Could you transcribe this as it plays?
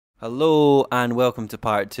Hello and welcome to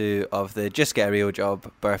part 2 of the Just Get a Real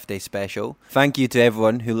Job birthday special. Thank you to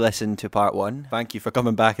everyone who listened to part 1. Thank you for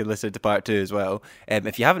coming back and listening to part 2 as well.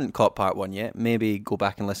 If you haven't caught part 1 yet, maybe go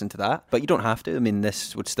back and listen to that. But you don't have to. I mean,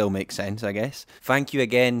 this would still make sense, I guess. Thank you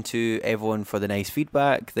again to everyone for the nice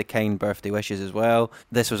feedback, the kind birthday wishes as well.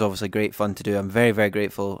 This was obviously great fun to do. I'm very, very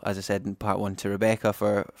grateful, as I said in part 1, to Rebecca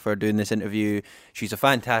for doing this interview. She's a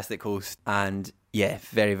fantastic host and yeah,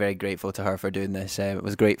 very, very grateful to her for doing this. It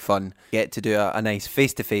was great fun. Get to do a nice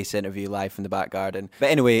face-to-face interview live from the back garden. But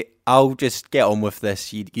anyway, I'll just get on with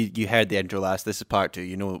this. You heard the intro last. This is part 2.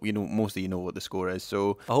 You know, most of you know what the score is.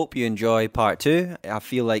 So I hope you enjoy part 2. I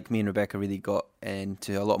feel like me and Rebecca really got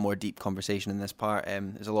into a lot more deep conversation in this part.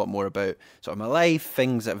 There's a lot more about sort of my life,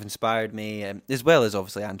 things that have inspired me, as well as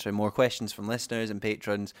obviously answering more questions from listeners and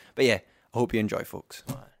patrons. But yeah, I hope you enjoy, folks.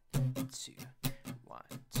 1, 2, 1,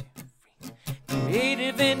 2.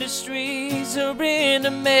 Creative industries are in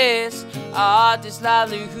a mess. Artists'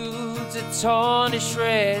 livelihoods are torn to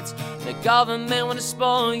shreds. The government want to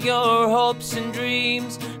spoil your hopes and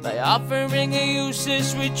dreams by offering a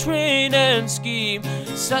useless retraining scheme.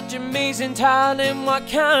 Such amazing talent, why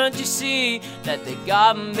can't you see that the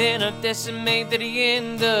government have decimated the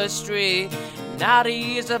industry? Now the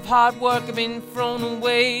years of hard work have been thrown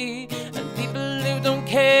away, and people who don't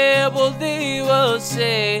care what they will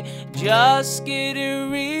say. Just get a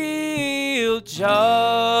real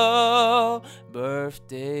job.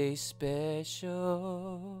 Birthday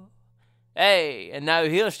special. Hey, and now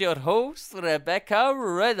here's your host, Rebecca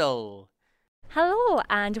Riddle. Hello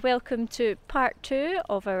and welcome to part 2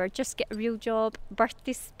 of our Just Get a Real Job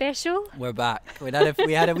birthday special. We're back. We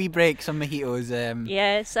had a wee break, some mojitos.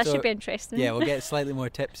 Yes, that should be interesting. Yeah, we'll get slightly more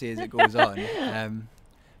tipsy as it goes on.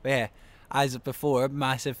 But yeah, as before,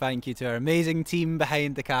 massive thank you to our amazing team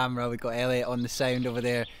behind the camera. We've got Elliot on the sound over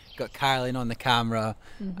there, got Caroline on the camera,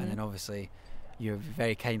 and then obviously you're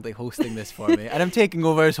very kindly hosting this for me. And I'm taking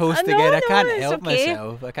over as host again. I can't help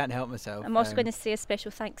myself. I'm also going to say a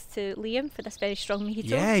special thanks to Liam for this very strong mojito.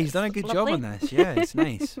 Yeah, he's done a good job on this. Yeah, it's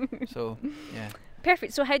nice. So, yeah.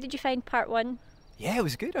 Perfect. So how did you find part 1? Yeah, it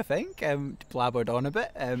was good, I think. Blabbered on a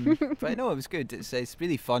bit, but no, it was good. It's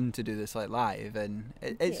really fun to do this like live, and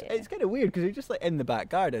it's kind of weird because you're just like in the back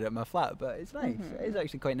garden at my flat, but it's nice. It is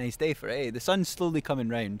actually quite a nice day for it. The sun's slowly coming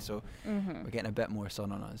round, so we're getting a bit more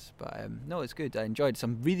sun on us. But no, it's good. I enjoyed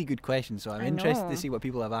some really good questions, so I'm interested to see what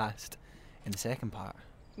people have asked in the second part.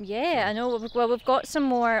 Yeah, I know. Well, we've got some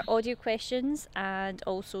more audio questions and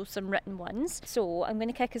also some written ones. So I'm going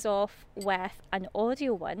to kick us off with an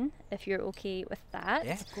audio one, if you're okay with that.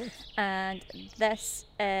 Yeah, of course. And this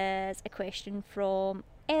is a question from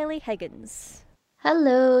Ellie Higgins.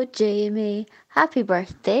 Hello, Jamie. Happy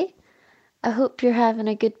birthday. I hope you're having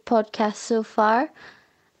a good podcast so far.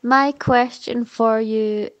 My question for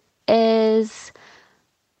you is,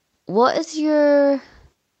 what is your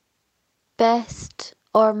best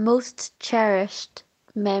or most cherished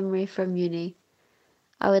memory from uni?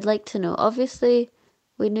 I would like to know. Obviously,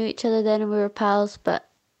 we knew each other then and we were pals, but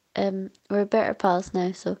we're better pals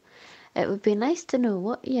now, so it would be nice to know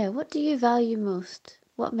what do you value most?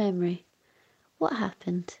 What memory? What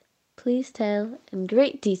happened? Please tell in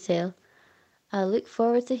great detail. I look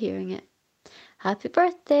forward to hearing it. Happy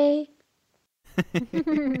birthday!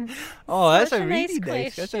 Oh, that's Such a a really nice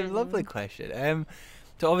nice. That's a question. lovely question.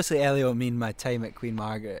 So obviously, Elliot, I mean my time at Queen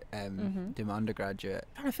Margaret, doing my undergraduate.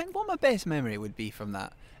 And I think what my best memory would be from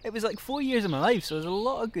that. It was like 4 years of my life, so there was a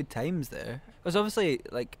lot of good times there. Because obviously,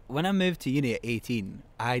 like when I moved to uni at 18,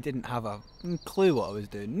 I didn't have a clue what I was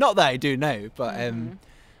doing. Not that I do now, but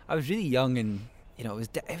I was really young and. You know,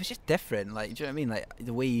 it was just different. Like, do you know what I mean? Like,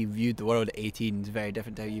 the way you viewed the world at 18 is very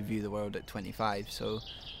different to how you view the world at 25. So,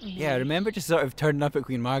 yeah, I remember just sort of turning up at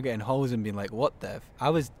Queen Margaret and halls and being like, "What the?"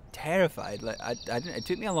 I was terrified. Like, I didn't. It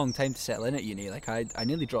took me a long time to settle in at uni. Like, I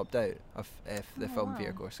nearly dropped out of the film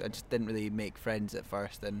theatre course. I just didn't really make friends at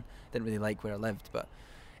first and didn't really like where I lived. But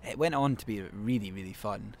it went on to be really, really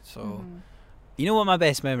fun. So, you know what my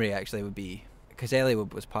best memory actually would be? Because Ellie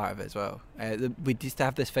was part of it as well. We used to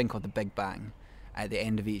have this thing called the Big Bang at the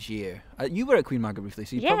end of each year. You were at Queen Margaret briefly,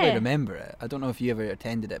 so you probably remember it. I don't know if you ever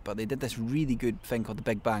attended it, but they did this really good thing called the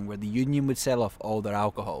Big Bang where the union would sell off all their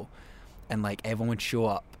alcohol and like everyone would show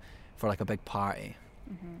up for like a big party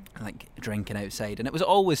and like drinking outside, and it was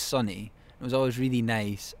always sunny, it was always really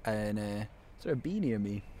nice. And is there a bee near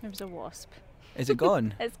me? There was a wasp. Is it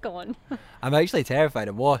gone? It's gone. I'm actually terrified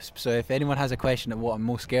of wasps, so if anyone has a question of what I'm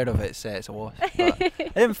most scared of, it's a wasp. But I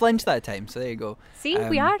didn't flinch that time, so there you go. See,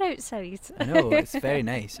 we are outside. I know, it's very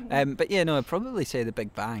nice. But yeah, no, I'd probably say the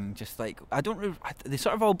Big Bang. Just like, they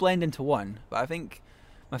sort of all blend into one, but I think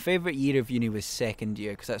My favourite year of uni was second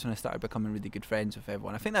year, because that's when I started becoming really good friends with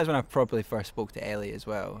everyone. I think that's when I properly first spoke to Ellie as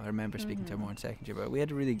well. I remember speaking to her more in second year, but we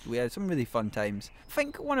had some really fun times. I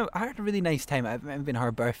think I had a really nice time. It might have been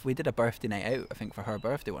her birthday. We did a birthday night out, I think, for her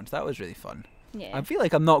birthday once. That was really fun. Yeah. I feel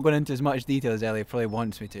like I'm not going into as much detail as Ellie probably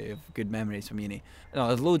wants me to, of good memories from uni. No,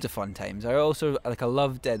 there's loads of fun times. I also, I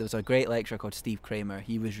loved, there was a great lecturer called Steve Kramer.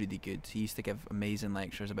 He was really good. He used to give amazing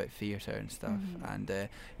lectures about theatre and stuff. And,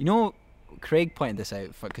 Craig pointed this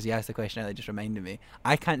out because he asked the question earlier, just reminded me.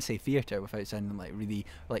 I can't say theatre without sounding like really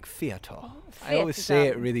like theatre. I always say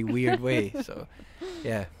it really weird way. So,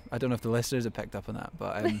 yeah, I don't know if the listeners have picked up on that,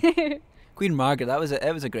 but Queen Margaret,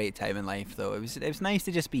 it was a great time in life though. It was nice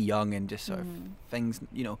to just be young and just sort of things,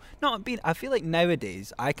 not being. I feel like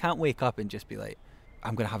nowadays I can't wake up and just be like,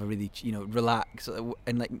 I'm gonna have a really, relax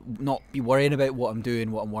and like not be worrying about what I'm doing,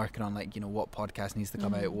 what I'm working on, like, what podcast needs to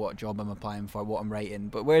come out, what job I'm applying for, what I'm writing.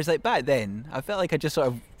 But whereas like back then, I felt like I just sort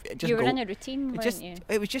of you were in a routine, weren't you?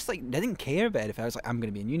 It was just like I didn't care about it. If I was like, I'm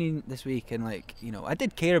gonna be in uni this week, and like, I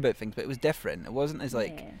did care about things, but it was different. It wasn't as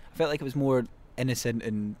like I felt like it was more innocent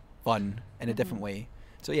and fun in a different way.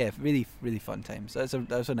 So yeah, really, really fun times. That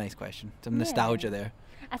was a nice question. Some nostalgia there.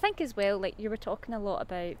 I think as well, like you were talking a lot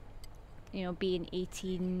about, being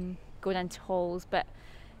 18, going into halls, but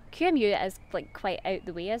QMU is like quite out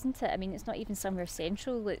the way, isn't it? I mean, it's not even somewhere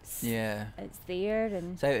central. It's there,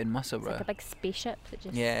 and it's out in Musselburgh. It's like a big spaceship that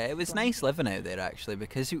just. Yeah, it was nice living out there actually,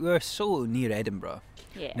 because we were so near Edinburgh.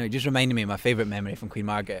 Yeah. It just reminded me of my favourite memory from Queen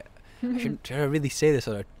Margaret. Should I really say this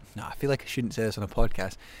no, I feel like I shouldn't say this on a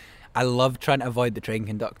podcast. I loved trying to avoid the train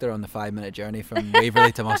conductor on the 5-minute journey from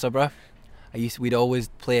Waverley to Musselburgh. We'd always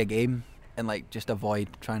play a game and like just avoid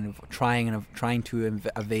trying to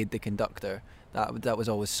evade the conductor. That was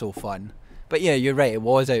always so fun. But yeah, you're right. It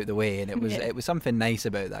was out the way, and it was something nice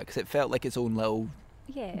about that, because it felt like its own little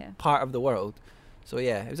part of the world. So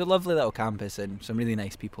yeah, it was a lovely little campus and some really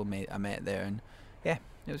nice people I met there, and yeah,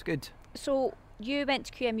 it was good. So you went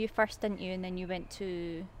to QMU first, didn't you? And then you went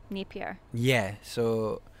to Napier. Yeah.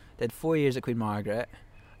 So did 4 years at Queen Margaret.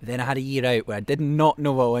 Then I had a year out where I did not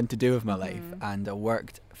know what I wanted to do with my life, and I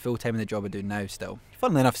worked full-time in the job I do now still.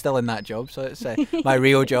 Funnily enough, still in that job, so it's my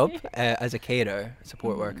real job as a carer,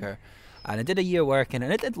 support worker. And I did a year working,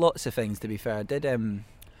 and I did lots of things, to be fair. I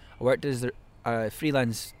worked as a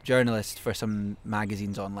freelance journalist for some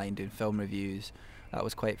magazines online, doing film reviews. That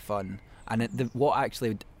was quite fun. And what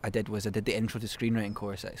actually I did was I did the intro to screenwriting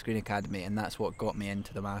course at Screen Academy, and that's what got me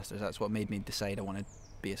into the masters. That's what made me decide I wanted to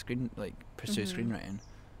be pursue screenwriting.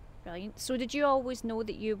 Brilliant. So did you always know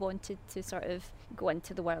that you wanted to sort of go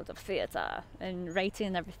into the world of theatre and writing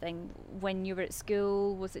and everything when you were at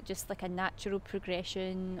school? Was it just like a natural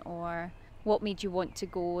progression, or what made you want to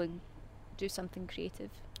go and do something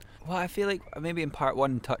creative? Well, I feel like maybe in part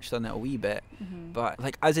one touched on it a wee bit, but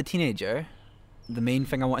like as a teenager, the main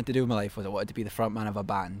thing I wanted to do in my life was I wanted to be the front man of a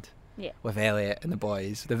band. Yeah. With Elliot and the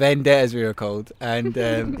boys, the Vendettas we were called, and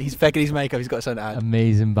he's picking his mic up. He's got something to add.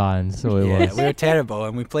 Amazing band, so it was. We were terrible,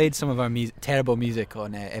 and we played some of our terrible music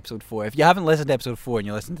on episode 4. If you haven't listened to episode 4 and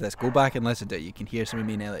you listen to this, go back and listen to it. You can hear some of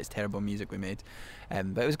me and Elliot's terrible music we made,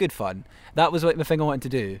 but it was good fun. That was the thing I wanted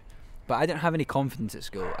to do, but I didn't have any confidence at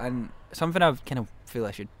school. And something I kind of feel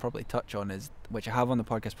I should probably touch on is, which I have on the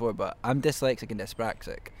podcast before, but I'm dyslexic and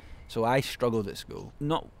dyspraxic, so I struggled at school.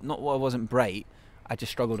 Not what I wasn't bright. I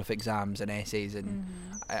just struggled with exams and essays and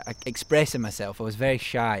I expressing myself. I was very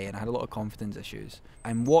shy and I had a lot of confidence issues.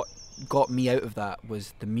 And what got me out of that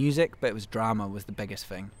was the music, but it was drama was the biggest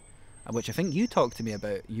thing, which I think you talked to me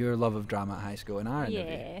about your love of drama at high school in our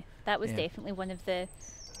interview. Yeah, that was definitely one of the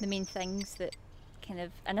main things that kind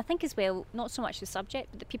of, and I think as well, not so much the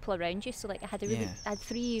subject, but the people around you. So like I had I had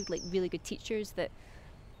 3 like really good teachers that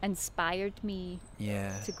inspired me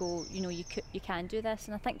to go, you can do this,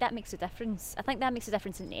 and I think that makes a difference. I think that makes a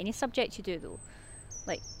difference in any subject you do though.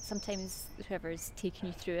 Like sometimes whoever's taking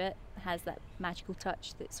you through it has that magical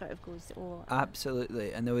touch that sort of goes,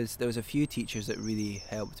 absolutely. And there was a few teachers that really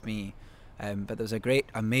helped me, but there was a great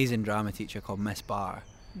amazing drama teacher called Miss Barr,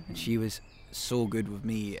 and she was so good with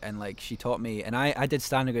me, and like she taught me, and I did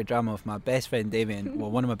standard grade drama with my best friend Damien.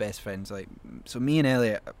 Well, one of my best friends. Like, so me and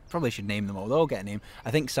Elliot, I probably should name them all. They'll all get a name.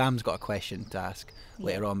 I think Sam's got a question to ask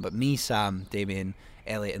later on, but me, Sam, Damien,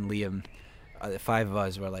 Elliot and Liam, the 5 of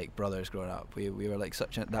us were like brothers growing up. We were like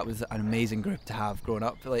that was an amazing group to have growing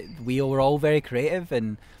up. Like we were all very creative,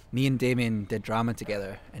 and me and Damien did drama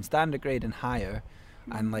together in standard grade and higher.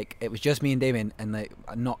 And like it was just me and Damien, and like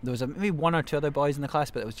there was maybe 1 or 2 other boys in the class,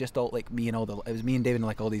 but it was just all like me and it was me and Damien and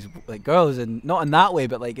like all these like girls, and not in that way,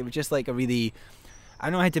 but like it was just like a really, I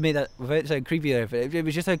don't know how to make that without sounding creepy there, but it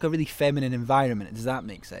was just like a really feminine environment. Does that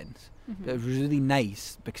make sense? It was really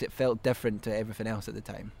nice because it felt different to everything else at the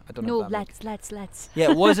time. I don't know. No, if that makes... lads.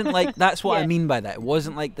 Yeah, it wasn't like, that's what I Yeah. mean by that. It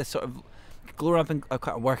wasn't like this sort of, growing up in a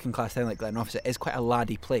quite a working class town like Glenrothes, it is quite a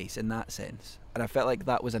laddie place in that sense. And I felt like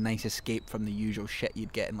that was a nice escape from the usual shit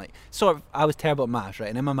you'd get in, like, sort of, I was terrible at maths, right?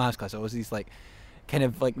 And in my maths class, I was these like, kind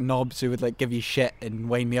of like knobs who would like give you shit and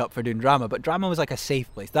wind me up for doing drama. But drama was like a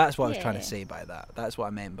safe place. That's what I was trying to say by that. That's what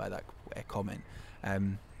I meant by that comment.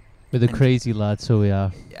 We're the crazy lads, so we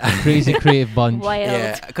are. Yeah. Crazy creative bunch. Wild.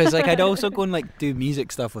 Yeah, because like I'd also go and like do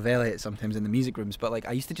music stuff with Elliot sometimes in the music rooms, but like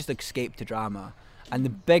I used to just escape to drama. And the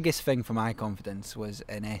biggest thing for my confidence was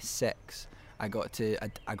in S6. I got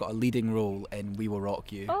a leading role in We Will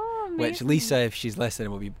Rock You, Oh, amazing. which Lisa, if she's listening,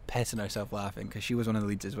 will be pissing herself laughing because she was one of the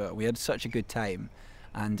leads as well. We had such a good time,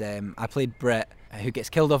 and I played Britt, who gets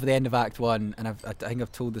killed off at the end of Act 1. And I think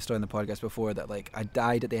I've told the story on the podcast before that like I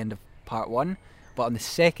died at the end of Part 1, but on the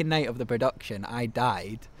second night of the production, I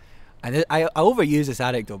died. And I overuse this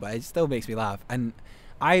anecdote, but it still makes me laugh. And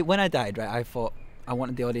when I died, right, I thought I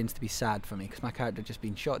wanted the audience to be sad for me because my character had just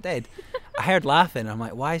been shot dead. I heard laughing, and I'm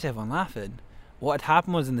like, why is everyone laughing? What had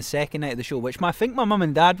happened was, in the second night of the show, which I think my mum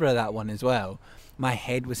and dad were at that one as well, my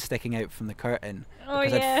head was sticking out from the curtain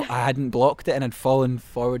because I hadn't blocked it and had fallen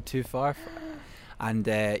forward too far. And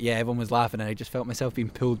everyone was laughing, and I just felt myself being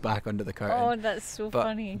pulled back under the curtain. Oh, that's so But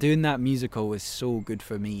funny. doing that musical was so good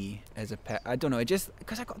for me as a pet. I don't know, it just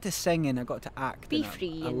because I got to sing and I got to act. Be and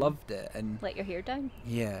free I and loved it, and Let your hair down.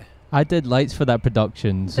 yeah. I did lights for that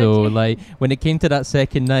production, so you? like when it came to that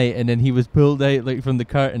second night and then he was pulled out like from the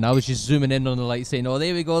curtain, I was just zooming in on the light saying, oh,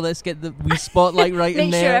 there we go, let's get the wee spotlight right in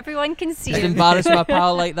Make there. sure everyone can see Just him. embarrass my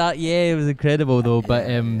pal like that. Yeah, it was incredible though, but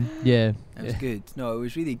yeah. It was good. No, it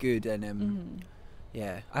was really good, and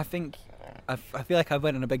yeah, I think I feel like I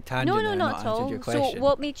went on a big tangent. No, there and not at answered all. your question. So,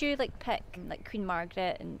 what made you like pick like Queen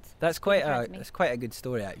Margaret and? That's quite Academy? that's quite a good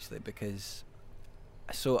story actually, because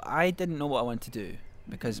so I didn't know what I wanted to do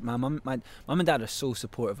because my mum and dad are so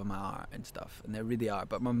supportive of my art and stuff, and they really are.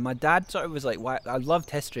 But my dad sort of was like, why? I loved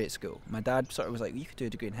history at school. My dad sort of was like, you could do a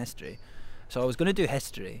degree in history, so I was going to do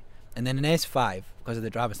history, and then in S5 because of the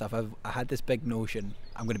drama stuff, I had this big notion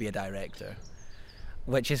I'm going to be a director.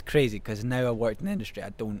 Which is crazy because now I worked in the industry,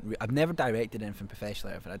 I've never directed anything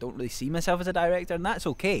professionally or anything. I don't really see myself as a director, and that's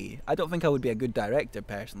okay. I don't think I would be a good director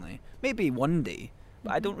personally. Maybe one day,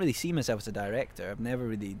 but I don't really see myself as a director. I've never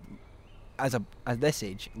really, at this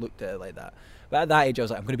age, looked at it like that. But at that age, I was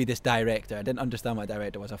like, I'm going to be this director. I didn't understand what a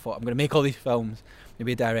director was. I thought, I'm going to make all these films and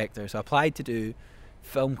be a director. So I applied to do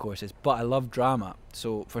film courses, but I love drama.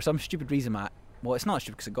 So for some stupid reason, well, it's not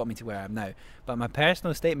stupid because it got me to where I am now, but my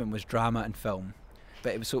personal statement was drama and film.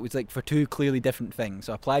 But it was like for two clearly different things.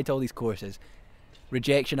 So I applied to all these courses,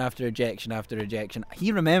 rejection after rejection after rejection.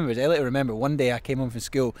 Elliot will remember, one day I came home from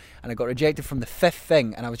school and I got rejected from the 5th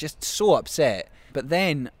thing, and I was just so upset. But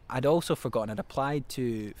then I'd also forgotten I'd applied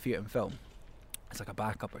to theatre and film. It's like a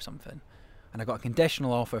backup or something. And I got a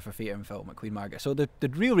conditional offer for theatre and film at Queen Margaret. So the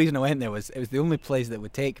real reason I went there was it was the only place that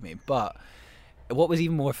would take me. But what was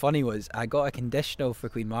even more funny was I got a conditional for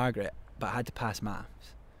Queen Margaret, but I had to pass maths.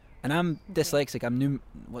 And I'm dyslexic. I'm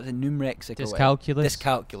numerixic.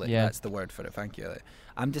 Dyscalculic. Yeah. That's the word for it. Thank you.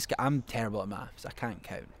 I'm terrible at maths. I can't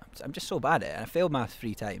count. I'm just so bad at it. I failed maths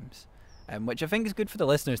 3 times, which I think is good for the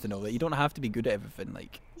listeners to know that you don't have to be good at everything.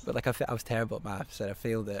 But I was terrible at maths and I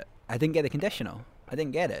failed it. I didn't get the conditional. I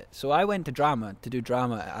didn't get it. So I went to do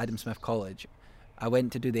drama at Adam Smith College. I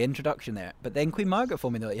went to do the introduction there. But then Queen Margaret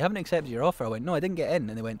phoned me. They're like, you haven't accepted your offer. I went, no, I didn't get in.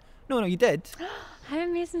 And they went, no, you did. How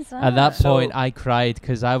amazing is that? At that So- point, I cried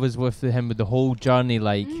because I was with him with the whole journey,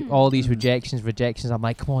 like all these rejections. I'm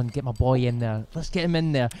like, come on, get my boy in there. Let's get him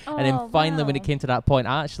in there. And then Oh, finally, when it wow. came to that point,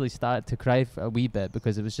 I actually started to cry for a wee bit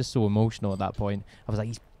because it was just so emotional at that point. I was like,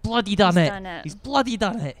 he's bloody done He's it. done it. He's bloody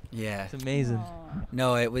done it. Yeah. It's amazing. Aw.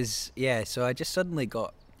 No, it was, so I just suddenly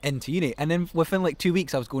got into uni, and then within like 2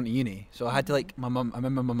 weeks I was going to uni, so I had to I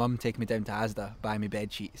remember my mum taking me down to Asda, buying me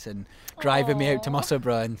bed sheets and driving me out to Aw.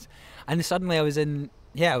 Musselburgh, and suddenly I was in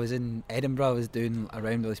Edinburgh. I was doing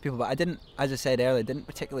around all these people, but I didn't, as I said earlier, didn't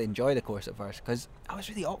particularly enjoy the course at first because I was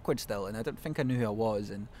really awkward still, and I didn't think I knew who I was,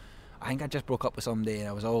 and I think I just broke up with somebody, and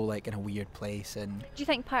I was all like in a weird place, and Do you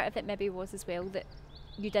think part of it maybe was as well that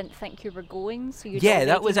you didn't think you were going, so you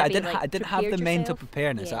that was it. I maybe, didn't have the prepared mental yourself?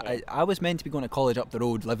 preparedness. Yeah. I was meant to be going to college up the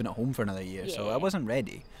road, living at home for another year, so I Yeah. wasn't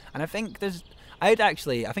ready. And I think I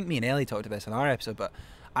think me and Ellie talked about this in our episode, but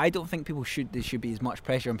I don't think there should be as much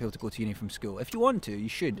pressure on people to go to uni from school. If you want to, you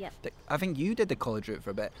should. Yep. I think you did the college route for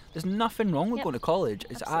a bit. There's nothing wrong with Yep. going to college.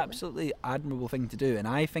 It's Absolutely. absolutely admirable thing to do, and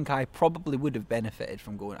I think I probably would have benefited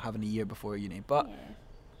from having a year before uni. But Yeah.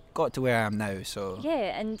 got to where I am now. So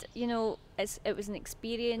yeah, and you know, it was an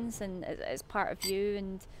experience, and it's part of you,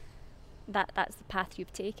 and that's the path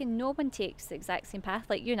you've taken. No one takes the exact same path.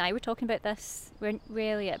 Like you and I were talking about this, weren't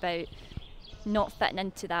really, about not fitting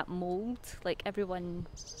into that mold. Like everyone.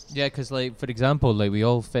 Yeah, because like for example, like we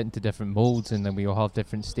all fit into different molds, and then we all have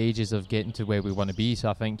different stages of getting to where we want to be. So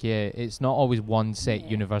I think it's not always one set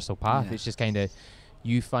universal path. Yeah. It's just kind of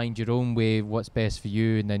you find your own way, what's best for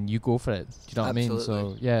you, and then you go for it. Do you know what I mean?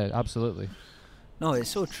 So yeah, absolutely. No,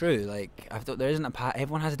 it's so true. Like I thought there isn't a path.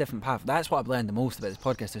 Everyone has a different path. That's what I've learned the most about this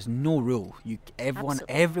podcast. There's no rule.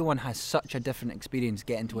 Everyone has such a different experience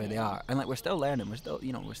getting to where they are, and like we're still learning. We're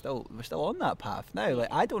still on that path now. Like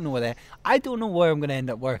I don't know where I'm going to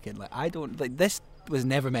end up working. Like this was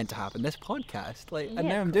never meant to happen. This podcast, and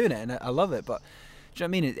now I'm doing it, and I love it. But do you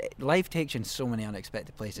know what I mean? Life takes you in so many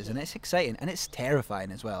unexpected places, and it's exciting and it's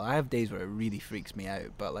terrifying as well. I have days where it really freaks me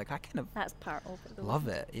out, but like I kind of that's part of it. Love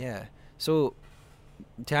it. Yeah. So.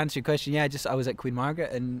 To answer your question, I was at Queen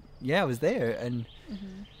Margaret, and I was there, and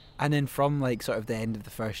then from like sort of the end of the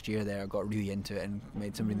first year there, I got really into it and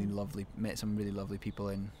met some really lovely people,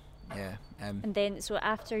 and and then so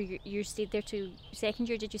after you stayed there to second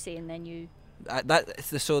year, did you say, and then you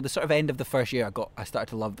the sort of end of the first year, I started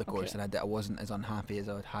to love the course, and I wasn't as unhappy as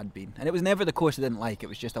I had been, and it was never the course I didn't like. It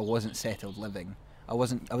was just I wasn't settled living. I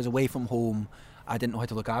was away from home. I didn't know how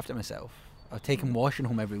to look after myself. I was taking washing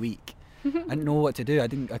home every week. I didn't know what to do. I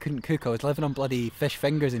couldn't cook. I was living on bloody fish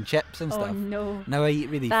fingers and chips and stuff. Oh no! Now I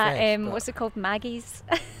eat really fresh. What's it called? Maggie's.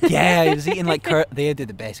 Yeah, I was eating like they did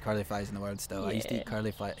the best curly fries in the world. Still, I used to eat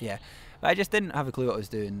curly fries. Yeah, but I just didn't have a clue what I was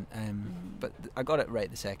doing. But I got it right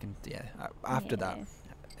the second. Yeah, after that,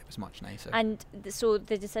 it was much nicer. And so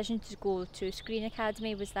the decision to go to Screen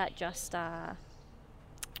Academy, was that just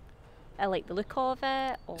I like the look of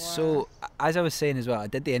it? Or? So, as I was saying as well, I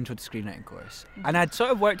did the intro to screenwriting course, and I'd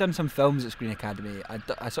sort of worked on some films at Screen Academy.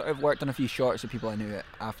 I sort of worked on a few shorts with people I knew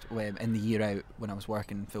in the year out when I was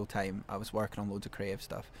working full time. I was working on loads of creative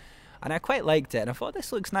stuff, and I quite liked it, and I thought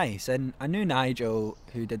this looks nice. And I knew Nigel,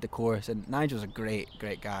 who did the course, and Nigel's a great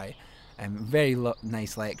guy, and very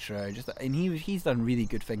nice lecturer. And he's done really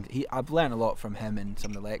good things. I've learned a lot from him and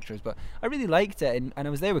some of the lecturers, but I really liked it. And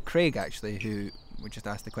I was there with Craig actually, who we just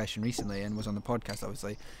asked the question recently and was on the podcast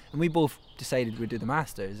obviously, and we both decided we'd do the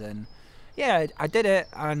masters, and I did it,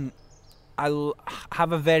 and I'll have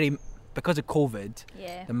because of COVID,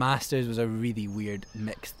 the masters was a really weird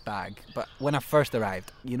mixed bag. But when I first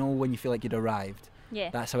arrived, you know when you feel like you'd arrived,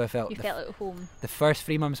 that's how I felt. You felt at home. The first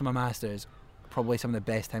 3 months of my masters, probably some of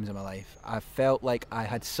the best times of my life. I felt like I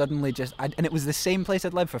had suddenly and it was the same place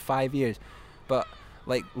I'd lived for 5 years, but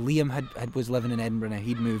like Liam was living in Edinburgh now.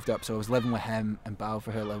 He'd moved up, so I was living with him and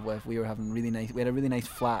Balfour, who I live with. We had a really nice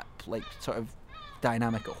flat, like sort of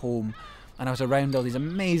dynamic at home, and I was around all these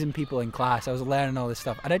amazing people in class. I was learning all this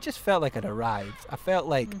stuff, and I just felt like I'd arrived. I felt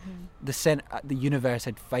like the universe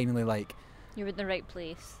had finally you were in the right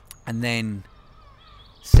place. And then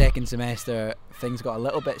second semester, things got a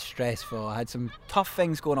little bit stressful. I had some tough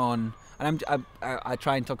things going on, and I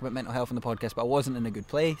try and talk about mental health on the podcast, but I wasn't in a good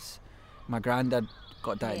place. My granddad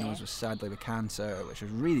got diagnosed sadly with cancer, which was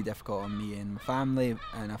really difficult on me and my family,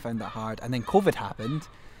 and I found that hard. And then COVID happened,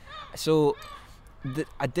 so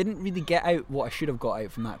I didn't really get out what I should have got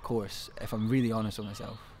out from that course, if I'm really honest with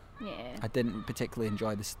myself. I didn't particularly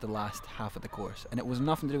enjoy the last half of the course, and it was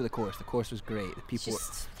nothing to do with the course. The course was great. The people,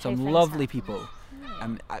 some lovely people.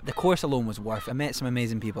 The course alone was worth it. I met some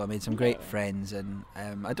amazing people. I made some great friends, and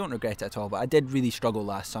I don't regret it at all. But I did really struggle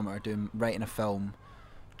last summer writing a film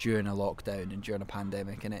during a lockdown and during a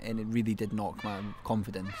pandemic, and it really did knock my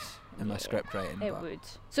confidence in my script writing. It would.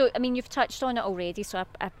 So, I mean, you've touched on it already, so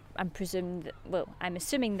I'm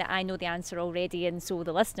assuming that I know the answer already, and so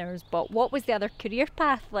the listeners, but what was the other career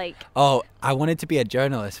path like? Oh, I wanted to be a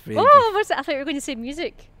journalist. Really. Oh, was it? I thought you were going to say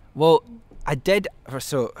music. Well, I did.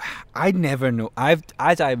 So I never know.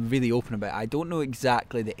 As I'm really open about it, I don't know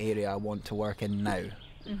exactly the area I want to work in now.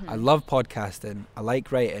 I love podcasting. I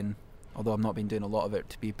like writing, although I've not been doing a lot of it,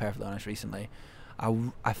 to be perfectly honest, recently.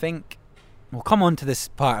 I think we'll come on to this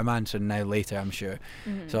part I'm answering now later, I'm sure.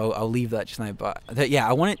 So I'll leave that just now. But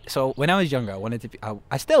so when I was younger, I wanted to be,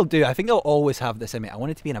 I still do, I think I'll always have this in me. I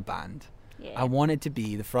wanted to be in a band. I wanted to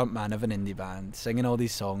be the front man of an indie band, singing all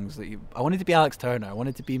these songs. I wanted to be Alex Turner. I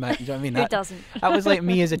wanted to be my, you know what I mean? Who doesn't? That was like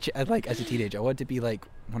me as a teenager. I wanted to be like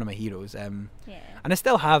one of my heroes. And I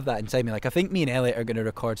still have that inside me. Like, I think me and Elliot are going to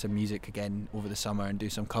record some music again over the summer and do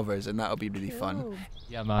some covers, and that'll be really fun.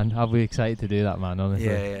 Yeah, man, I'll be excited to do that, man. Honestly.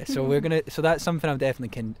 Yeah. So so that's something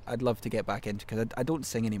I'd love to get back into, because I don't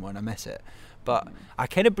sing anymore and I miss it. But I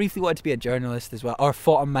kind of briefly wanted to be a journalist as well, or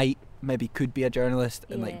thought I might maybe could be a journalist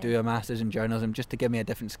and like do a master's in journalism just to give me a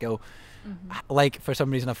different skill. Like for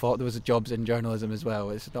some reason I thought there was jobs in journalism as well.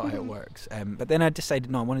 It's not how it works. But then I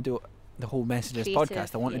decided, no, I want to do the whole message of this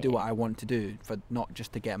podcast. I want to do what I want to do, for not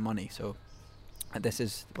just to get money. So this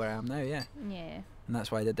is where I am now. Yeah. And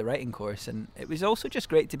that's why I did the writing course. And it was also just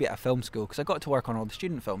great to be at a film school, because I got to work on all the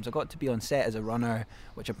student films. I got to be on set as a runner,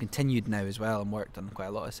 which I've continued now as well, and worked on quite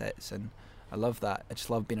a lot of sets. And I love that. I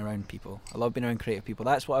just love being around people. I love being around creative people.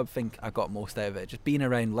 That's what I think I got most out of it. Just being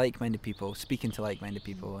around like-minded people, speaking to like-minded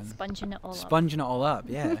people, and sponging it all up. Sponging it all up,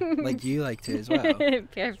 yeah. Like you like to as well.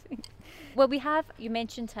 Perfect. Well, you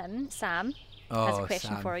mentioned him, Sam, has a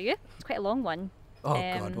question for you. It's quite a long one. Oh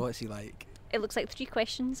God, what's he like? It looks like 3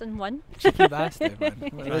 questions in one. Cheeky bastard, man.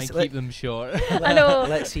 Try and keep them short. I know.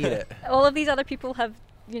 Let's hear it. All of these other people have,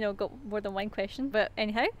 got more than one question. But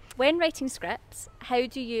anyhow, when writing scripts, how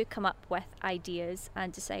do you come up with ideas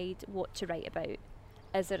and decide what to write about?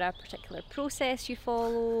 Is there a particular process you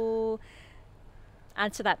follow?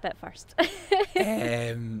 Answer that bit first.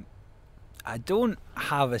 I don't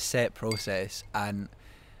have a set process, and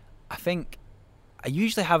I think I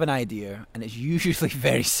usually have an idea, and it's usually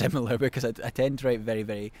very similar, because I tend to write very,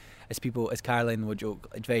 very, as Caroline would joke,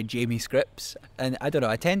 very Jamie scripts. And I don't know,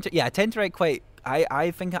 I tend to write quite, I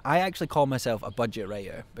think I actually call myself a budget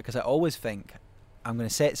writer, because I always think I'm going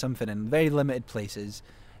to set something in very limited places,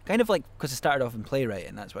 kind of like, because I started off in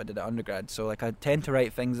playwriting, that's what I did at undergrad, so like I tend to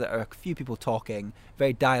write things that are a few people talking,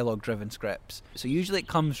 very dialogue driven scripts. So usually it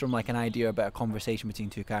comes from like an idea about a conversation between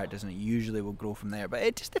 2 characters, and it usually will grow from there, but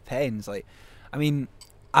it just depends. Like, I mean,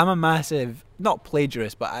 I'm a massive, not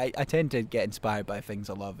plagiarist, but I tend to get inspired by things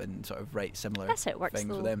I love and sort of write similar things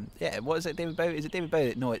with them. Yeah, what is it, David Bowie? Is it David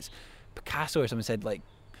Bowie? No, it's Picasso or someone said, like,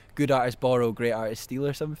 good artists borrow, great artists steal,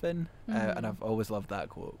 or something. And I've always loved that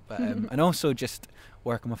quote. But and also just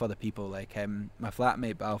working with other people, like my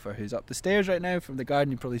flatmate Balfour, who's up the stairs right now from the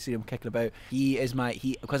garden. You probably see him kicking about.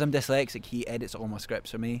 Because I'm dyslexic, he edits all my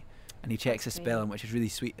scripts for me. And he checks the spelling, which is really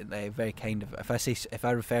sweet and very kind of. If I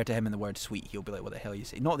refer to him in the word sweet, he'll be like, "What the hell are you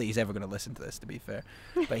say?" Not that he's ever going to listen to this, to be fair,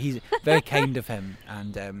 but he's very kind of him,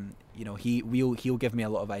 and he'll give me a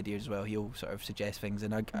lot of ideas as well. He'll sort of suggest things,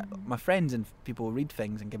 and my friends and people will read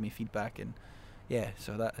things and give me feedback, and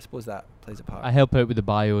so that, I suppose that plays a part. I help out with the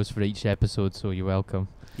bios for each episode, so you're welcome.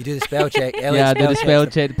 You do the spell check. I do the spell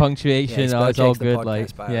check, the punctuation. It's all good.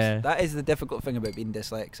 That is the difficult thing about being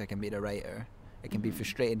dyslexic and being a writer. It can be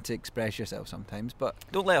frustrating to express yourself sometimes, but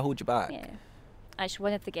don't let it hold you back. Yeah. Actually,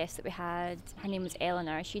 one of the guests that we had, her name was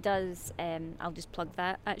Eleanor. She does, I'll just plug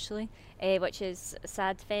that actually, which is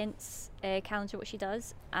Sad Fence calendar, what she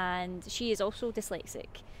does. And she is also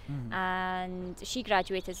dyslexic. And she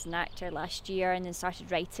graduated as an actor last year and then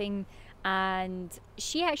started writing. And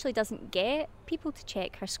she actually doesn't get people to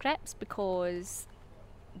check her scripts because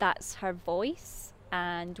that's her voice.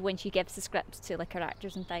 And when she gives the scripts to like her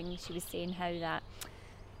actors and things, she was saying how that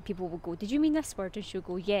people will go, "Did you mean this word?" And she'll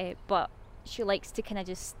go, "Yeah," but she likes to kind of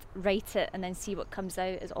just write it and then see what comes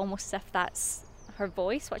out, as almost as if that's her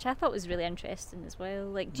voice, which I thought was really interesting as well.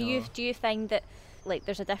 Like, do you find that like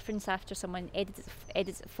there's a difference after someone edits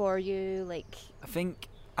it for you? Like, I think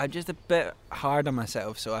I'm just a bit hard on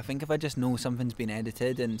myself, so I think if I just know something's been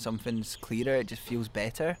edited and something's clearer, it just feels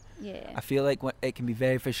better. Yeah. I feel like it can be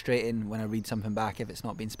very frustrating when I read something back if it's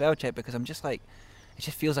not been spell checked, because I'm just like, it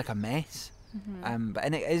just feels like a mess. And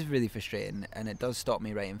it is really frustrating, and it does stop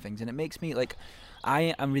me writing things, and it makes me like,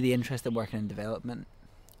 I am really interested in working in development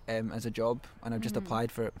as a job, and I've just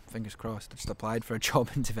applied for it, fingers crossed, I just applied for a job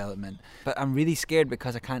in development, but I'm really scared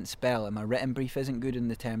because I can't spell, and my written brief isn't good in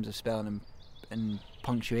the terms of spelling and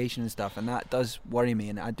punctuation and stuff, and that does worry me,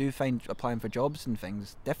 and I do find applying for jobs and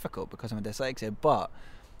things difficult because I'm a dyslexia, but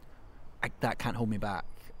that can't hold me back,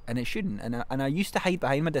 and it shouldn't, and I used to hide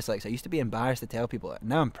behind my dyslexia. I used to be embarrassed to tell people it.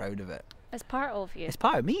 Now I'm proud of it. It's part of you. It's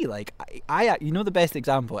part of me. Like I the best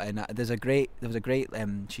example, and there was a great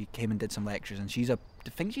she came and did some lectures, and I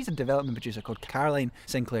think she's a development producer called Caroline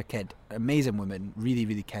Sinclair Kidd, amazing woman, really,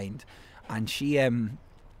 really kind, and she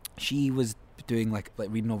was doing like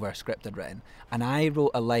reading over a script I'd written, and I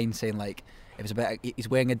wrote a line saying like, it was about he's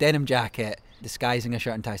wearing a denim jacket disguising a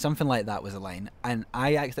shirt and tie, something like that was a line, and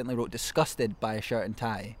I accidentally wrote disgusted by a shirt and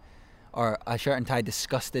tie, or a shirt and tie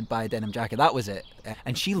disgusted by a denim jacket. That was it,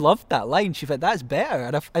 and she loved that line. She thought that's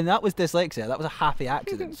better, and that was dyslexia. That was a happy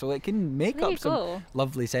accident. So it can make up some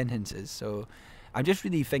lovely sentences. So I just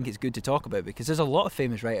really think it's good to talk about, because there's a lot of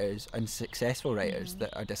famous writers and successful writers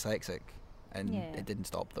that are dyslexic, and it didn't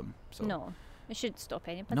stop them. So no. It shouldn't stop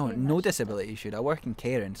anybody. No, and no that's just it. disability should. I work in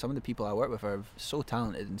care, and some of the people I work with are so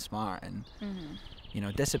talented and smart, and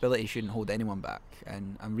disability shouldn't hold anyone back.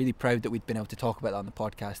 And I'm really proud that we've been able to talk about that on the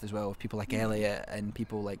podcast as well, with people like Elliot and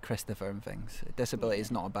people like Christopher and things. Disability is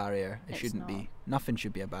not a barrier. It shouldn't be. Nothing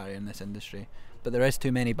should be a barrier in this industry. But there is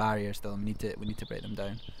too many barriers still, and we need to break them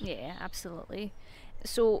down. Yeah, absolutely.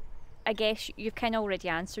 So I guess you've kind of already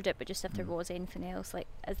answered it, but just if there was anything else, like,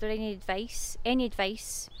 is there any advice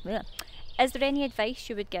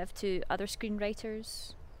you would give to other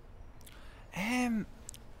screenwriters?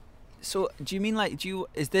 So do you mean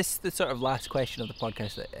is this the sort of last question of the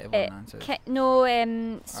podcast that everyone answers?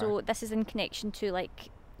 So this is in connection to like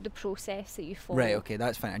the process that you follow. Right, okay,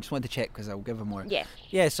 that's fine. I just wanted to check because I'll give them more.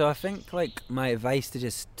 Yeah, so I think like my advice to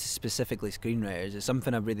just specifically screenwriters is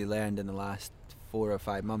something I've really learned in the last 4 or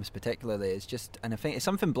 5 months particularly, is just, and I think it's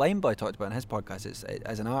something Blind Boy talked about in his podcast,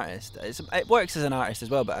 as an artist. It works as an artist as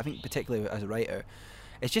well, but I think particularly as a writer,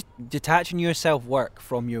 it's just detaching your self-work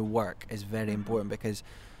from your work is very important, because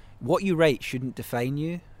what you write shouldn't define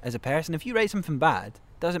you as a person. If you write something bad,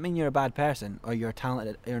 doesn't mean you're a bad person, or you're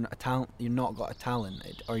talented, you're not got a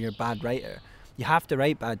talent, or you're a bad writer. You have to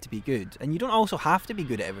write bad to be good, and you don't also have to be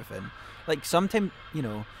good at everything. Like sometimes,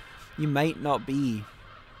 you might not be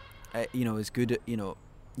as good at,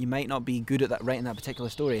 you might not be good at that writing that particular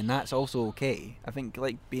story, and that's also okay. I think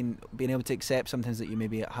like being able to accept sometimes that you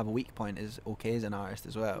maybe have a weak point is okay as an artist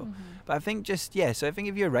as well. But I think so I think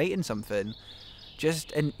if you're writing something,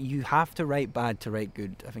 and you have to write bad to write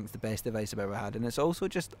good, I think it's the best advice I've ever had. And it's also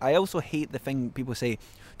I also hate the thing people say,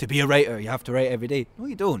 to be a writer you have to write every day. No,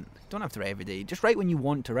 you don't. You don't have to write every day. Just write when you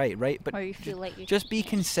want to write, but or you feel like you just be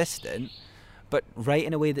consistent. But write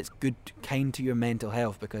in a way that's good, kind to your mental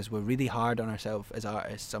health, because we're really hard on ourselves as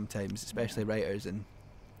artists sometimes, especially writers. And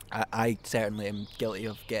I certainly am guilty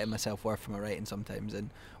of getting my self-worth from my writing sometimes,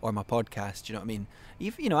 or my podcast. Do you know what I mean?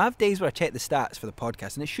 I have days where I check the stats for the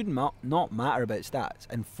podcast, and it should not matter about stats,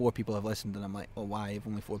 and 4 people have listened, and I'm like, oh, why have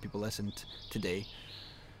only 4 people listened today?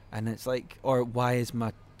 And it's like, or why is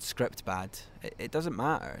my script bad? It doesn't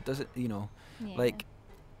matter. It doesn't, like.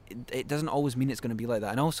 It doesn't always mean it's going to be like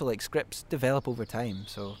that, and also like scripts develop over time.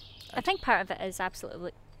 So I think part of it is absolutely,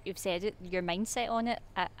 like you've said it, your mindset on it.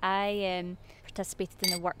 I participated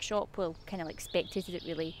in a workshop, kind of like spectated it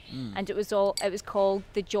really, and it was called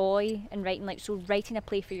The Joy in Writing, writing a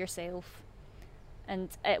play for yourself, and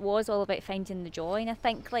it was all about finding the joy. And I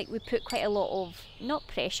think like we put quite a lot of, not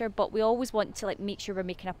pressure, but we always want to like make sure we're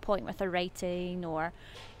making a point with our writing, or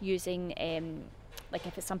using like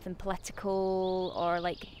if it's something political, or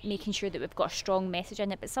like making sure that we've got a strong message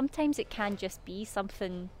in it. But sometimes it can just be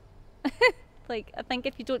something like, I think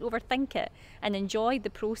if you don't overthink it and enjoy the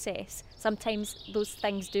process, sometimes those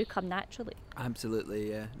things do come naturally. Absolutely,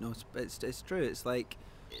 yeah. No, it's true. It's like,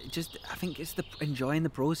 I think it's enjoying the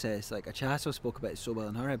process. Like Achaso spoke about it so well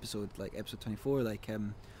in her episode, like episode 24, like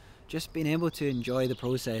just being able to enjoy the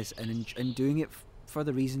process and doing it for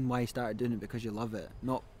the reason why you started doing it, because you love it,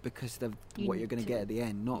 not because of what you're going to get at the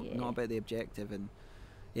end, not about the objective. And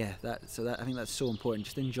I think that's so important,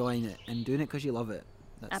 just enjoying it and doing it because you love it.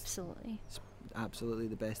 That's absolutely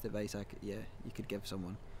the best advice you could give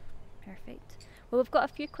someone. Perfect. Well, we've got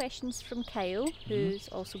a few questions from Kyle, who's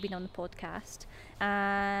also been on the podcast,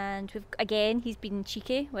 and he's been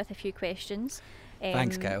cheeky with a few questions.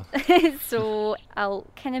 Thanks, Kyle. So I'll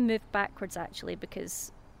kind of move backwards actually,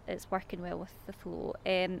 because it's working well with the flow.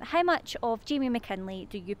 How much of Jamie McKinley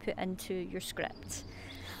do you put into your script?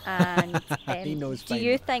 And he knows. Do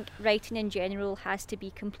you think writing in general has to be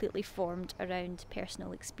completely formed around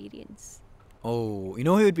personal experience? Oh, you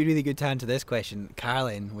know who would be really good to answer this question?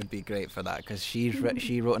 Caroline would be great for that, because she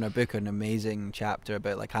wrote in her book an amazing chapter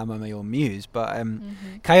about like I'm my own muse. But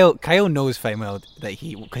Kyle knows fine well that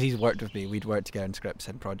because he's worked with me, we'd worked together in scripts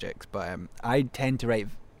and projects. But I tend to write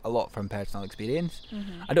a lot from personal experience.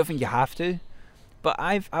 I don't think you have to, but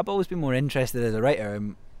I've always been more interested as a writer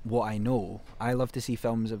in what I know. I love to see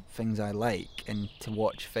films of things I like, and to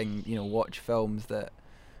watch films that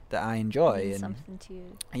I enjoy. And something to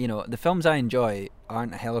you. The films I enjoy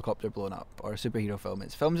aren't a helicopter blown up or a superhero film.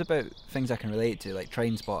 It's films about things I can relate to, like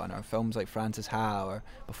Trainspotting, or films like Frances Ha or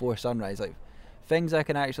Before Sunrise, like things I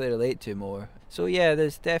can actually relate to more. So yeah,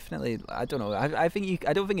 there's definitely, I don't know, I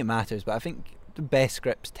don't think it matters, but I think the best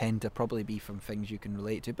scripts tend to probably be from things you can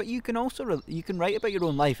relate to. But you can also you can write about your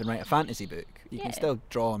own life and write a fantasy book. You can still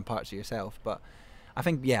draw on parts of yourself. But I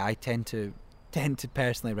think I tend to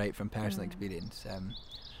personally write from personal experience.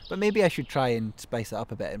 But maybe I should try and spice it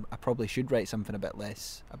up a bit. And I probably should write something a bit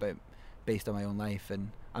less based on my own life,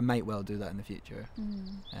 and I might well do that in the future.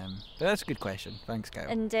 But that's a good question. Thanks, Kyle.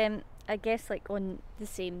 And I guess like on the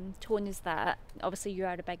same tone as that, obviously you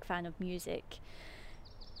are a big fan of music.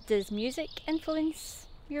 Does music influence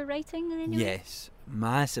your writing in any way? Yes,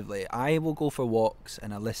 massively. I will go for walks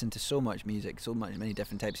and I listen to so much music, many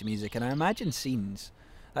different types of music, and I imagine scenes.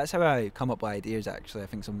 That's how I come up with ideas, actually. I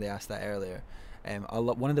think somebody asked that earlier.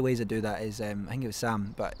 One of the ways I do that is, I think it was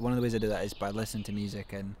Sam, but one of the ways I do that is by listening to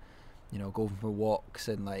music and, going for walks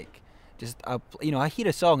and like, I hear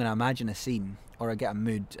a song and I imagine a scene, or I get a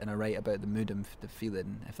mood and I write about the mood and the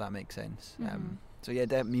feeling, if that makes sense. So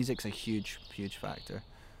yeah, music's a huge, huge factor.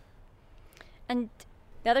 And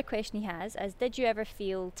the other question he has is, did you ever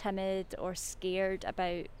feel timid or scared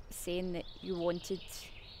about saying that you wanted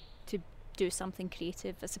to do something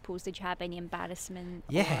creative? I suppose, did you have any embarrassment?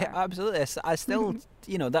 Yeah, absolutely. I still,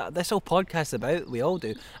 that this whole podcast about, we all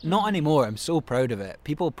do. Not anymore. I'm so proud of it.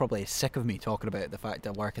 People are probably sick of me talking about the fact that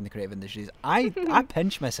I work in the creative industries. I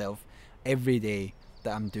pinch myself every day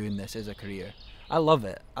that I'm doing this as a career. I love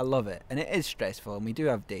it. And it is stressful, and we do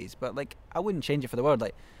have days, but like, I wouldn't change it for the world.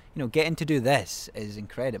 Like, getting to do this is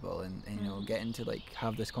incredible, and getting to like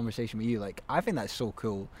have this conversation with you, like, I think that's so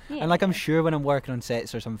cool. And like, I'm sure when I'm working on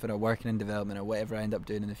sets or something, or working in development or whatever I end up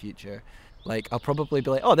doing in the future, like, I'll probably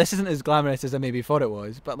be like, oh, this isn't as glamorous as I maybe thought it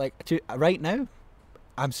was, but like, right now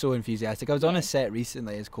I'm so enthusiastic. I was on a set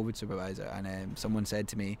recently as COVID supervisor, and someone said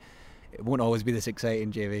to me, it won't always be this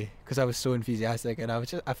exciting, JV, because I was so enthusiastic, and I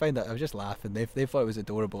found that I was just laughing. They thought it was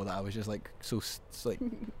adorable that I was just like so like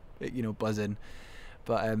buzzing.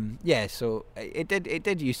 But so it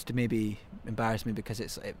did used to maybe embarrass me,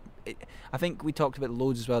 because I think we talked about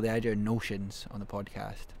loads as well, the idea of notions on the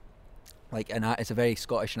podcast. Like, and it's a very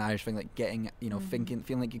Scottish and Irish thing, like getting,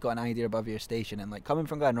 feeling like you've got an idea above your station. And like, coming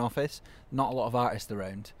from Glenrothes, not a lot of artists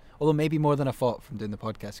around, although maybe more than I thought from doing the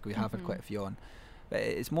podcast, because we have had quite a few on. But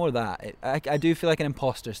it's more that I do feel like an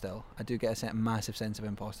imposter still. I do get a massive sense of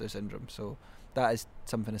imposter syndrome, so that is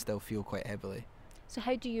something I still feel quite heavily. So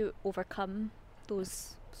how do you overcome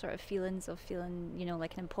those sort of feelings of feeling,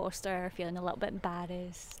 like an imposter, feeling a little bit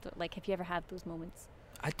embarrassed? Like, have you ever had those moments?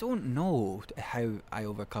 I don't know how I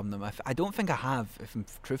overcome them. I don't think I have, if I'm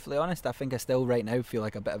truthfully honest. I think I still right now feel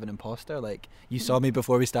like a bit of an imposter. Like, you saw me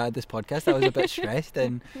before we started this podcast, I was a bit stressed,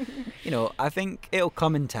 and I think it'll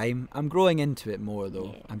come in time. I'm growing into it more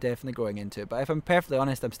though. I'm definitely growing into it, but if I'm perfectly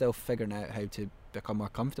honest, I'm still figuring out how to become more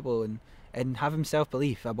comfortable and having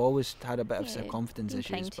self-belief. I've always had a bit of self-confidence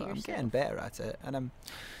issues, but I'm getting better at it, and I'm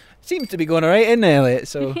seems to be going alright, isn't it, Elliot?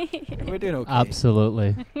 So we're doing okay.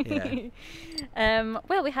 Absolutely. Yeah.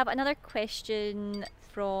 Well, we have another question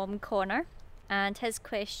from Connor, and his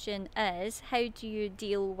question is, how do you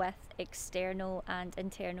deal with external and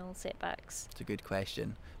internal setbacks? It's a good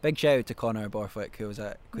question. Big shout out to Connor Borthwick, who was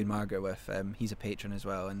at Queen Margaret with. He's a patron as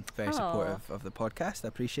well, and very supportive of the podcast. I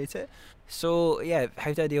appreciate it. So yeah,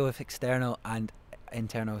 how do I deal with external and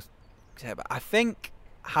internal setbacks? I think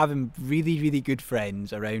having really, really good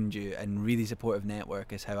friends around you and really supportive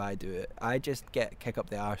network is how I do it. I just kick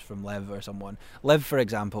up the arse from Liv or someone. Liv, for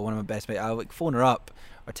example, one of my best mates, I'll like phone her up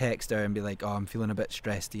or text her and be like, oh, I'm feeling a bit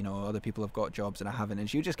stressed, other people have got jobs and I haven't, and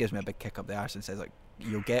she just gives me a big kick up the arse and says, like,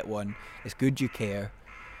 you'll get one, it's good you care,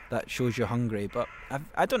 that shows you're hungry. But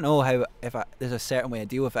I don't know how, there's a certain way I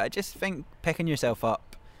deal with it. I just think picking yourself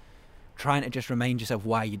up, trying to just remind yourself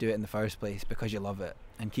why you do it in the first place, because you love it,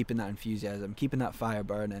 and keeping that enthusiasm, keeping that fire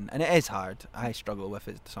burning. And it is hard. I struggle with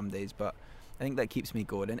it some days, but I think that keeps me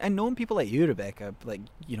going. And knowing people like you, Rebecca, like,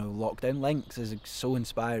 Lockdown Links is so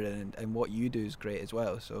inspiring, and what you do is great as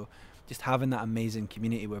well. So just having that amazing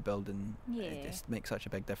community we're building, it just makes such a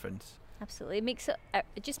big difference. Absolutely.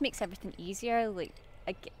 It just makes everything easier. Like,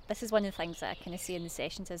 this is one of the things that I kind of see in the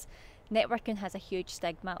sessions is, networking has a huge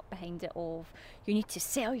stigma behind it of you need to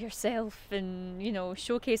sell yourself and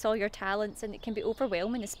showcase all your talents, and it can be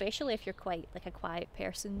overwhelming, especially if you're quite like a quiet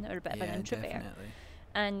person or a bit of an introvert. Definitely.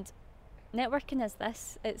 And networking is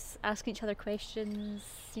this, it's asking each other questions,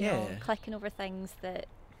 clicking over things that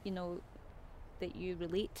that you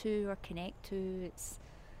relate to or connect to.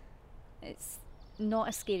 It's not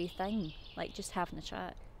a scary thing, like just having a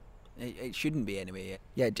chat. It shouldn't be anyway.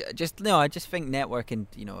 Yeah, I just think networking,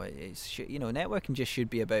 networking just should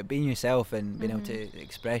be about being yourself and being able to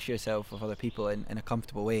express yourself with other people in a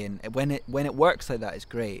comfortable way. And when it works like that, it's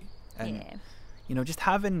great. And just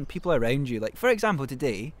having people around you. Like, for example,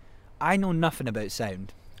 today, I know nothing about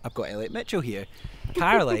sound. I've got Elliot Mitchell here,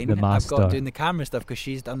 Caroline, The I've master. got doing the camera stuff because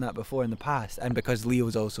she's done that before in the past, and because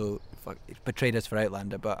Leo's also betrayed us for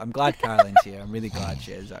Outlander. But I'm glad Caroline's here. I'm really glad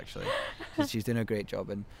she is, actually. She's doing a great job,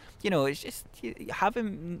 and it's just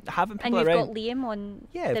having people And you've around. got Liam on.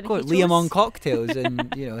 Yeah, the of course, mojitos. Liam on cocktails and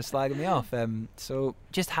slagging me off. So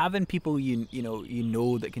just having people you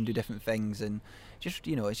know that can do different things, and just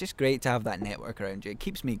it's just great to have that network around you. It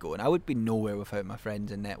keeps me going. I would be nowhere without my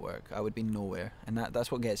friends and network. I would be nowhere, and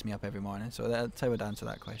that's what gets me up every morning. So that's how I'd answer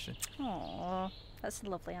that question. Aww, that's a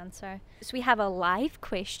lovely answer. So we have a live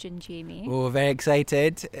question, Jamie. Oh, very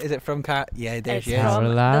excited. Is it from Yeah, there It's she is. from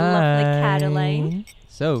the lovely Caroline.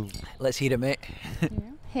 So, Let's hear it, mate.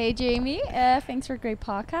 Hey Jamie, thanks for a great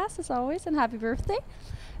podcast as always, and happy birthday.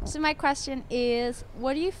 So my question is,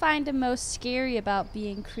 what do you find the most scary about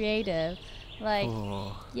being creative? Like,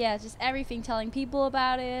 just everything, telling people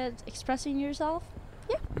about it, expressing yourself.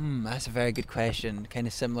 Yeah. That's a very good question. Kind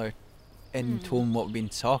of similar in tone what we've been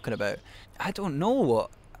talking about. I don't know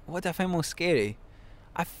what do I find most scary.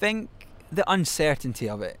 I think the uncertainty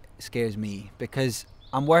of it scares me, because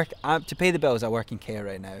to pay the bills. I work in care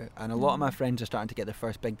right now, and a lot of my friends are starting to get their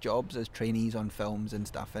first big jobs as trainees on films and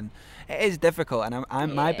stuff, and it is difficult.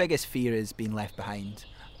 And my biggest fear is being left behind.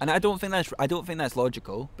 And I don't think that's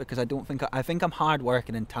logical, because I think I'm hard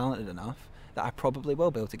working and talented enough that I probably will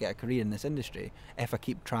be able to get a career in this industry if I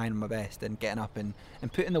keep trying my best and getting up and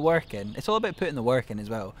putting the work in. It's all about putting the work in as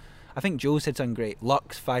well. I think Joe said something great.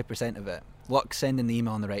 Luck's 5% of it. Luck's sending the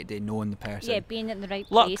email on the right day, knowing the person. Yeah, being in the right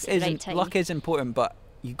place at the right time. Luck is important, but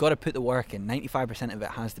you've got to put the work in. 95% of it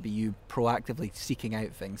has to be you proactively seeking out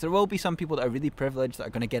things. There will be some people that are really privileged that are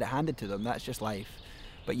going to get it handed to them. That's just life.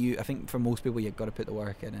 But I think for most people, you've got to put the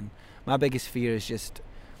work in. And my biggest fear is just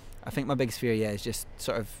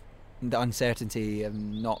sort of the uncertainty of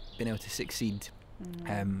not being able to succeed.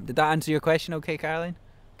 Did that answer your question okay, Caroline?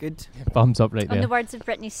 Good? thumbs up right On there. the words of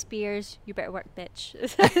Britney Spears, you better work, bitch.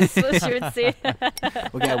 That's what she would say.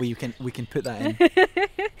 We can put that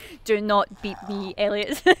in. Do not beat me,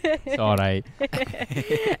 Elliot. It's alright.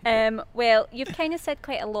 Well, you've kind of said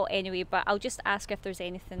quite a lot anyway, but I'll just ask if there's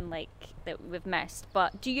anything like that we've missed.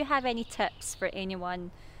 But do you have any tips for anyone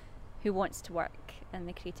who wants to work in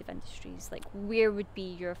the creative industries? Like, where would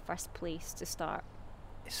be your first place to start?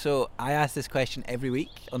 So I ask this question every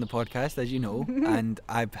week on the podcast, as you know, and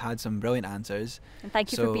I've had some brilliant answers. And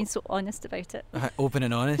thank you for being so honest about it. Open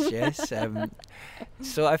and honest, yes.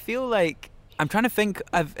 So I feel like I'm trying to think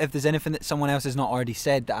if there's anything that someone else has not already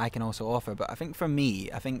said that I can also offer. But I think for me,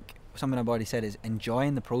 something I've already said is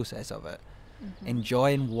enjoying the process of it,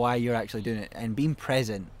 enjoying why you're actually doing it, and being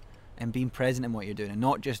present. And being present in what you're doing, and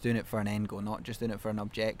not just doing it for an end goal, not just doing it for an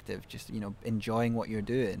objective, just enjoying what you're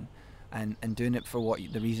doing. And doing it for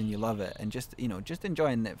the reason you love it, and just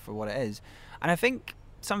enjoying it for what it is. And I think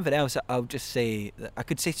something else I'll just say, that I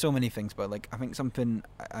could say so many things, but I think something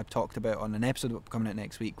I've talked about on an episode coming out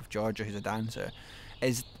next week with Georgia, who's a dancer,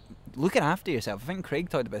 is looking after yourself. I think Craig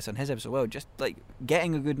talked about this on his episode as well, just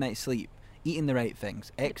getting a good night's sleep, eating the right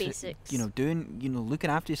things, The basics. looking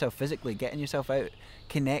after yourself physically, getting yourself out,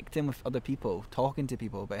 connecting with other people, talking to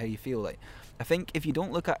people about how you feel. I think if you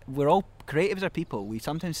don't we're all creatives are people. We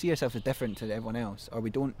sometimes see ourselves as different to everyone else, or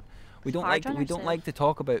we don't like to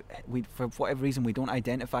talk about. For whatever reason, we don't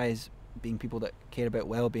identify as being people that care about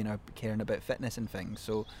well-being or caring about fitness and things.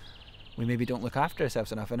 So we maybe don't look after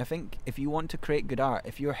ourselves enough. And I think if you want to create good art,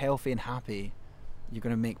 if you're healthy and happy, you're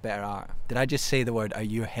going to make better art. Did I just say the word, are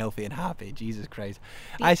you healthy and happy? Jesus Christ.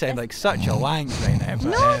 I sound like such a wank right now. But,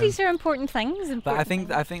 No, these are important things. but I think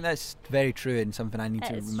that's very true, and something I need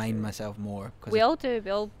to remind myself more. We all do. We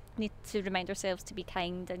all need to remind ourselves to be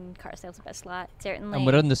kind and cut ourselves a bit slack, certainly. And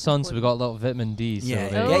we're in the sun, so we've got a lot of vitamin D. So Yeah,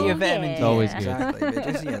 there you get go. your vitamin D. It's always good. Exactly. But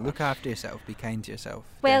just look after yourself. Be kind to yourself.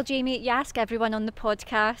 Well, Jamie, you ask everyone on the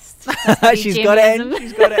podcast. She's got it in.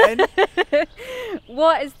 She's got it in.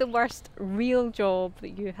 What is the worst real job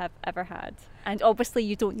that you have ever had? And obviously,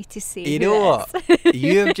 you don't need to say. You who know it what? is.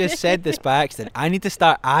 You have just said this by accident. I need to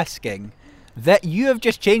start asking. That you have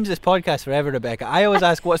just changed this podcast forever, Rebecca. I always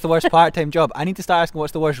ask what's the worst part-time job. I need to start asking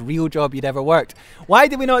what's the worst real job you'd ever worked. Why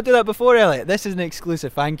did we not do that before, Elliot? This is an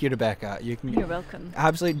exclusive. Thank you, Rebecca. You're welcome.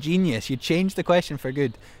 Absolute genius. You changed the question for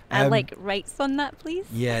good. And rights on that, please.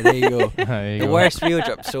 Yeah, there you go. There you The go. worst real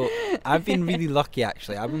job. So I've been really lucky,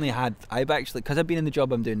 actually. Because I've been in the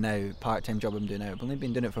job I'm doing now, part-time job I'm doing now, I've only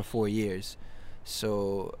been doing it for 4 years.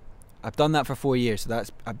 So I've done that for 4 years. So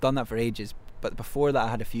I've done that for ages. But before that, I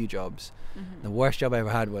had a few jobs. The worst job I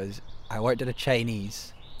ever had was I worked at a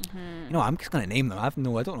Chinese. I'm just going to name them. I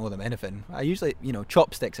don't know them anything. I usually,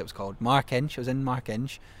 Chopsticks it was called. Mark Inch. I was in Mark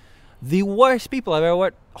Inch. The worst people I've ever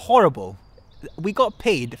worked. Horrible. We got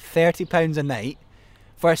paid £30 a night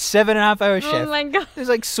for a 7.5-hour shift. Oh my god. It was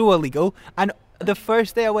like so illegal. And the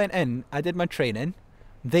first day I went in, I did my training.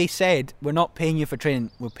 They said, we're not paying you for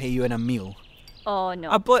training, we'll pay you in a meal. Oh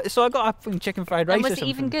no. So I got a fucking chicken fried rice And or was it something.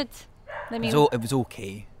 even good? The It meal? was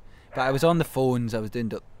okay. But I was on the phones, I was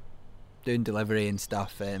doing delivery and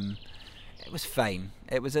stuff. It was fine.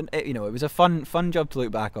 It was it was a fun job to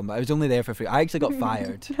look back on, but I was only there for free. I actually got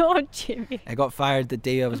fired. Oh, Jamie. I got fired the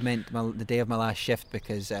day I was the day of my last shift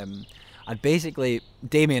because I'd basically,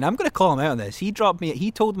 Damien, I'm going to call him out on this. He told me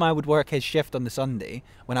I would work his shift on the Sunday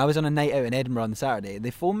when I was on a night out in Edinburgh on the Saturday.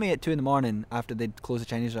 They phoned me at 2 in after they'd closed the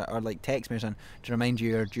Chinese or like text me or something to remind you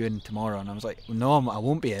you're due in tomorrow. And I was like, no, I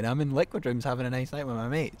won't be in. I'm in liquid rooms having a nice night with my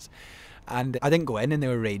mates. And I didn't go in and they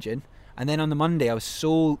were raging. And then on the Monday, I was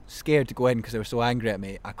so scared to go in because they were so angry at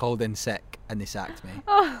me. I called in sick and they sacked me.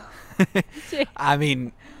 Oh. I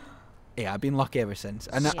mean, yeah, I've been lucky ever since.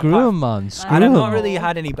 And Screw him, man. Screw and I've him. not really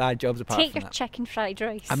had any bad jobs apart Take from your that. chicken fried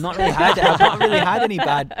rice. I've not really had any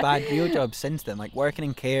bad real jobs since then. Like working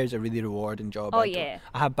in care is a really rewarding job. Oh, I yeah.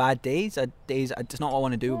 I have bad days. It's not what I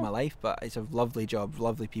want to do with my life, but it's a lovely job,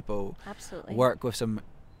 lovely people. Absolutely. Work with some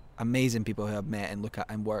amazing people who I've met and look at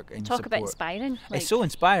and work and Talk support. about inspiring. It's so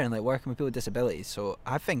inspiring, like working with people with disabilities. So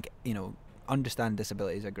I think understand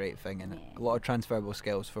disability is a great thing and a lot of transferable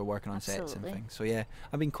skills for working on sets and things. So yeah,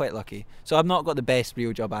 I've been quite lucky. So I've not got the best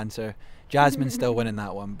real job answer. Jasmine's still winning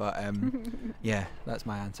that one, but yeah, that's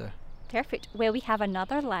my answer. Perfect. Well, we have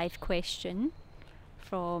another live question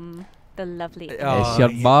from the lovely. It's your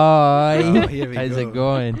boy. Here we How's go. it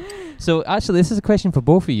going? So actually, this is a question for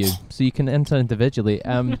both of you, so you can answer individually.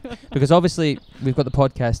 Because obviously we've got the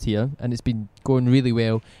podcast here, and it's been going really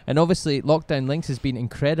well. And obviously, Lockdown Links has been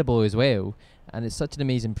incredible as well, and it's such an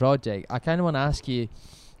amazing project. I kind of want to ask you,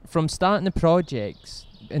 from starting the projects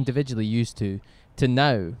individually, used to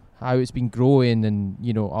now, how it's been growing,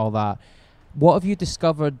 and all that. What have you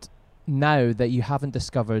discovered now that you haven't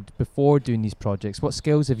discovered before doing these projects? What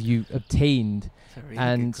skills have you obtained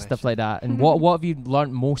and stuff like that? And what have you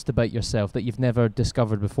learnt most about yourself that you've never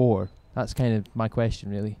discovered before? That's kind of my question,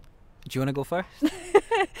 really. Do you want to go first?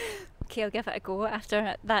 Okay, I'll give it a go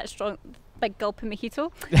after that strong big gulp of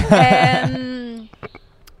mojito.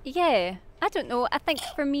 Yeah, I don't know. I think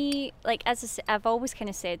for me, like I've always kind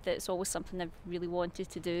of said that it's always something I've really wanted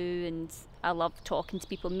to do, and I love talking to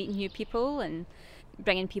people, meeting new people, and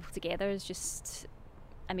bringing people together is just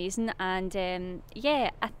amazing. And yeah,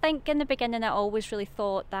 I think in the beginning I always really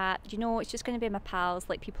thought that it's just going to be my pals,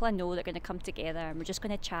 like people I know that are going to come together, and we're just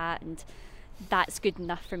going to chat, and that's good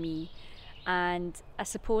enough for me. And I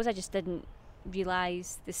suppose I just didn't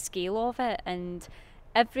realise the scale of it, and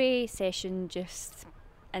every session just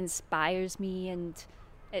inspires me, and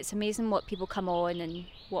it's amazing what people come on and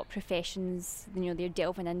what professions they're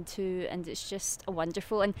delving into, and it's just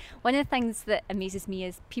wonderful. And one of the things that amazes me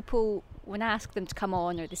is people, when I ask them to come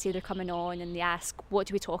on, or they say they're coming on and they ask what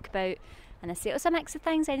do we talk about, and I say it's a mix of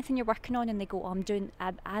things, anything you're working on, and they go,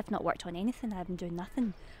 I've not worked on anything, I've been doing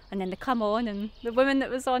nothing. And then they come on, and the woman that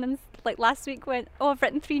was on like last week went, I've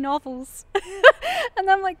written 3 novels. And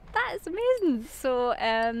I'm like, that is amazing. So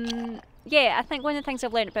yeah, I think one of the things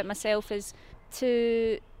I've learned about myself is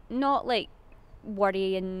to not like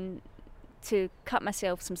worry, and to cut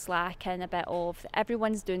myself some slack in a bit of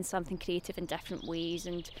everyone's doing something creative in different ways.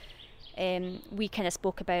 And we kind of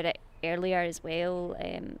spoke about it earlier as well,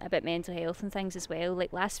 about mental health and things as well.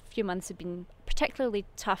 Like last few months have been particularly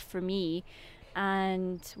tough for me,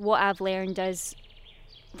 and what I've learned is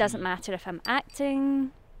doesn't matter if I'm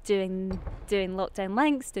acting, doing Lockdown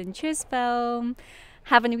Links, doing Choose Film,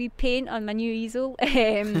 having a wee paint on my new easel.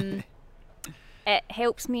 It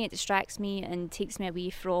helps me, it distracts me, and takes me away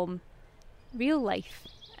from real life.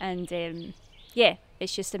 And yeah,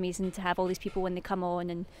 it's just amazing to have all these people when they come on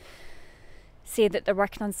and say that they're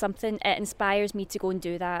working on something. It inspires me to go and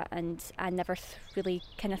do that, and I never really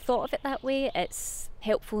kind of thought of it that way. It's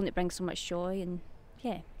helpful and it brings so much joy, and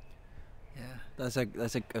yeah. Yeah,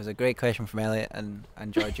 it was a great question from Elliot, and I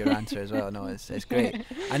enjoyed your answer as well. No, it's great.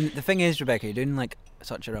 And the thing is, Rebecca, you're doing like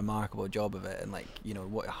such a remarkable job of it, and like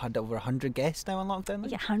what, had over 100 guests now on Lockdown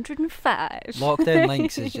Links? Yeah, 105. Lockdown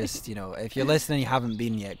Links is just, if you're listening and you haven't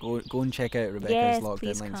been yet, go and check out Rebecca's Yes, Lockdown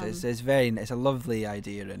please Links. come. It's a lovely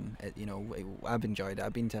idea, and I've enjoyed it.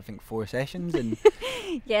 I've been to I think 4 sessions, and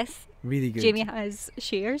Yes, really good. Jamie has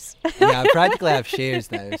shares. Yeah, I practically have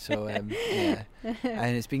shares now, so yeah,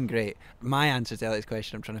 and it's been great. My answer to Elliot's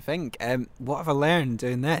question, I'm trying to think, what have I learned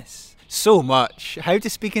doing this? so much. How to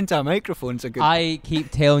speak into a microphone's a good... I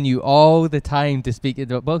keep telling you all the time to speak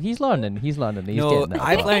into... Well, he's learning. He's getting there.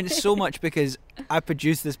 I've learned so much because I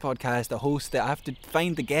produce this podcast, I host it, I have to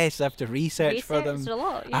find the guests, I have to research for them. A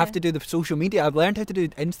lot, yeah. I have to do the social media. I've learned how to do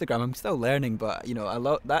Instagram. I'm still learning, but, you know, I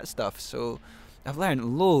love that stuff. So I've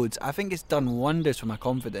learned loads. I think it's done wonders for my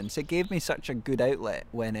confidence. It gave me such a good outlet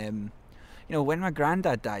when, you know, when my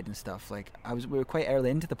granddad died and stuff. Like, we were quite early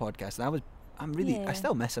into the podcast, and I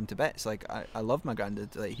still miss him to bits. Like, I love my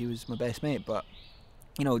granddad. Like, he was my best mate. But,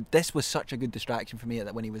 you know, this was such a good distraction for me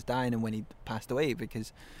when he was dying and when he passed away,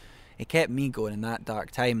 because it kept me going in that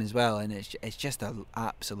dark time as well. And it's just an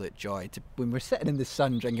absolute joy when we're sitting in the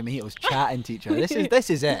sun drinking mojitos, chatting to each other. This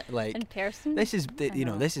is it. Like, in person. This is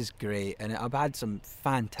this is great. And I've had some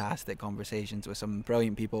fantastic conversations with some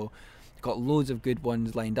brilliant people. Got loads of good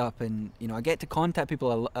ones lined up, and you know, I get to contact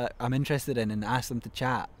people I'm interested in and ask them to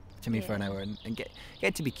chat to me for an hour and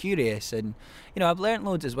get to be curious. And you know, I've learnt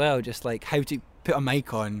loads as well, just like how to put a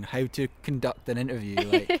mic on, how to conduct an interview,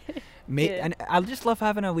 like and I just love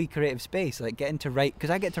having a wee creative space, like getting to write,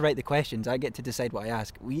 because I get to write the questions, I get to decide what I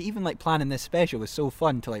ask. We even like planning this special was so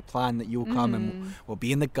fun, to like plan that you'll come and we'll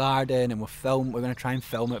be in the garden and we're going to try and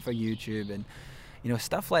film it for YouTube, and you know,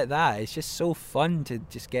 stuff like that. It's just so fun to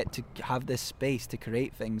just get to have this space to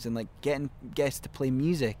create things, and like getting guests to play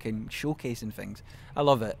music and showcasing things. I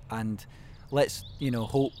love it, and let's, you know,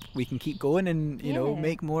 hope we can keep going and, you know,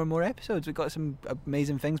 make more and more episodes. We've got some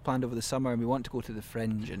amazing things planned over the summer, and we want to go to the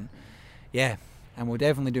Fringe, and and we'll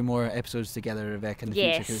definitely do more episodes together, Rebecca, in the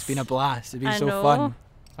future, because it's been a blast. It's been so fun.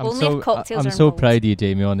 I'm so proud of you,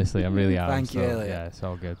 Jamie, honestly. I really am. Thank you, Elliot. Yeah, it's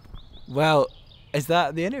all good. Well, is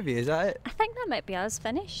that the interview? Is that it? I think that might be us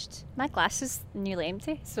finished. My glass is nearly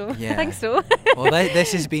empty, so I think so. Well,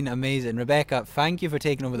 this has been amazing. Rebecca, thank you for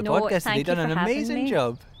taking over the podcast. You've done an amazing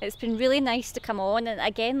job. It's been really nice to come on, and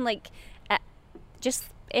again, like, just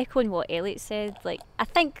echoing what Elliot said, like, I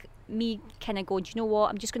think me kind of going, do you know what,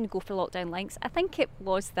 I'm just going to go for lockdown links. I think it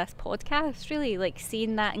was this podcast, really, like,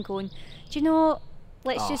 seeing that and going, do you know,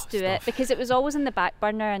 let's just do it, because it was always in the back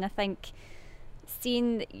burner, and I think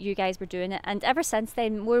seeing that you guys were doing it, and ever since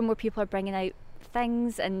then more and more people are bringing out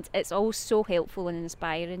things, and it's all so helpful and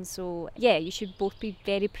inspiring. So yeah, you should both be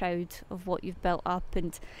very proud of what you've built up,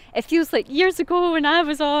 and it feels like years ago when I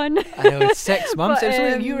was on. I know, it's 6 months.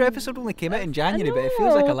 Your episode only came out in January, but it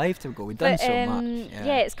feels like a lifetime ago. We've done so much.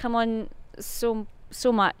 Yeah, it's come on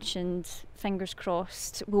so much, and fingers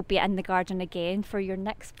crossed we'll be in the garden again for your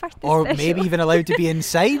next birthday or special. Maybe even allowed to be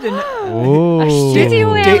inside and a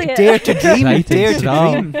studio, Elliot. Dare to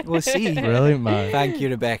dream. We'll see. Brilliant, man. Thank you,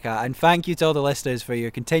 Rebecca, and thank you to all the listeners for your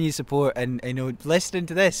continued support and, you know, listening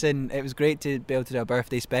to this. And it was great to be able to do a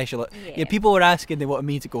birthday special. Yeah, people were asking, they wanted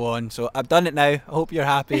me to go on, so I've done it now. I hope you're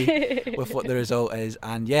happy with what the result is,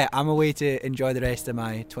 and yeah, I'm away to enjoy the rest of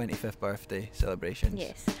my 25th birthday celebrations.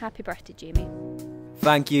 Yes, happy birthday, Jamie.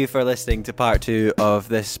 Thank you for listening to part 2 of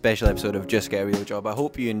this special episode of Just Get a Real Job. I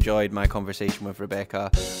hope you enjoyed my conversation with Rebecca.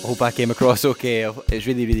 I hope I came across okay. It's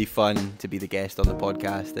really, really fun to be the guest on the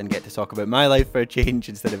podcast and get to talk about my life for a change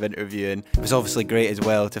instead of interviewing. It was obviously great as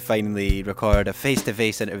well to finally record a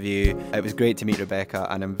face-to-face interview. It was great to meet Rebecca,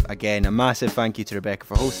 and again, a massive thank you to Rebecca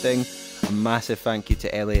for hosting. A massive thank you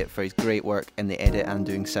to Elliot for his great work in the edit and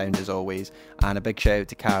doing sound as always, and a big shout out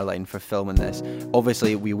to Caroline for filming this.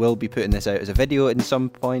 Obviously we will be putting this out as a video at some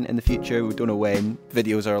point in the future. We don't know when.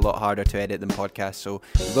 Videos are a lot harder to edit than podcasts, so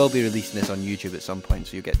we will be releasing this on YouTube at some point,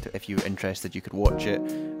 so you get to, if you're interested, you could watch it.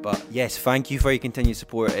 But yes, thank you for your continued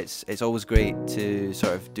support. It's always great to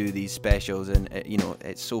sort of do these specials, and you know,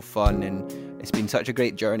 it's so fun, and it's been such a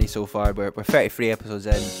great journey so far. We're 33 episodes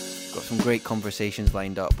in. Got some great conversations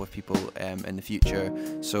lined up with people in the future,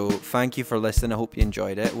 so thank you for listening. I hope you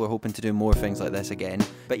enjoyed it. We're hoping to do more things like this again.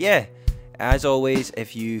 But yeah, as always,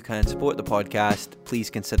 if you can support the podcast, please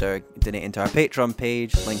consider donating to our Patreon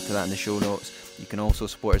page, link to that in the show notes. You can also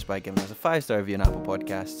support us by giving us a 5-star review on Apple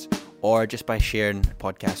Podcasts, or just by sharing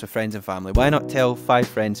podcasts with friends and family. Why not tell 5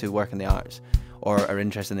 friends who work in the arts or are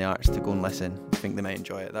interested in the arts to go and listen? I think they might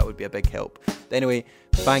enjoy it. That would be a big help. But anyway,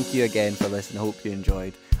 thank you again for listening. I hope you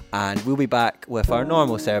enjoyed. And we'll be back with our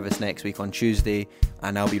normal service next week on Tuesday,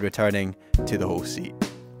 and I'll be returning to the host seat.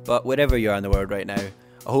 But wherever you are in the world right now,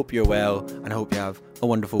 I hope you're well, and I hope you have a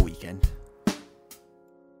wonderful weekend.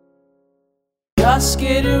 Just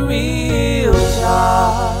get a real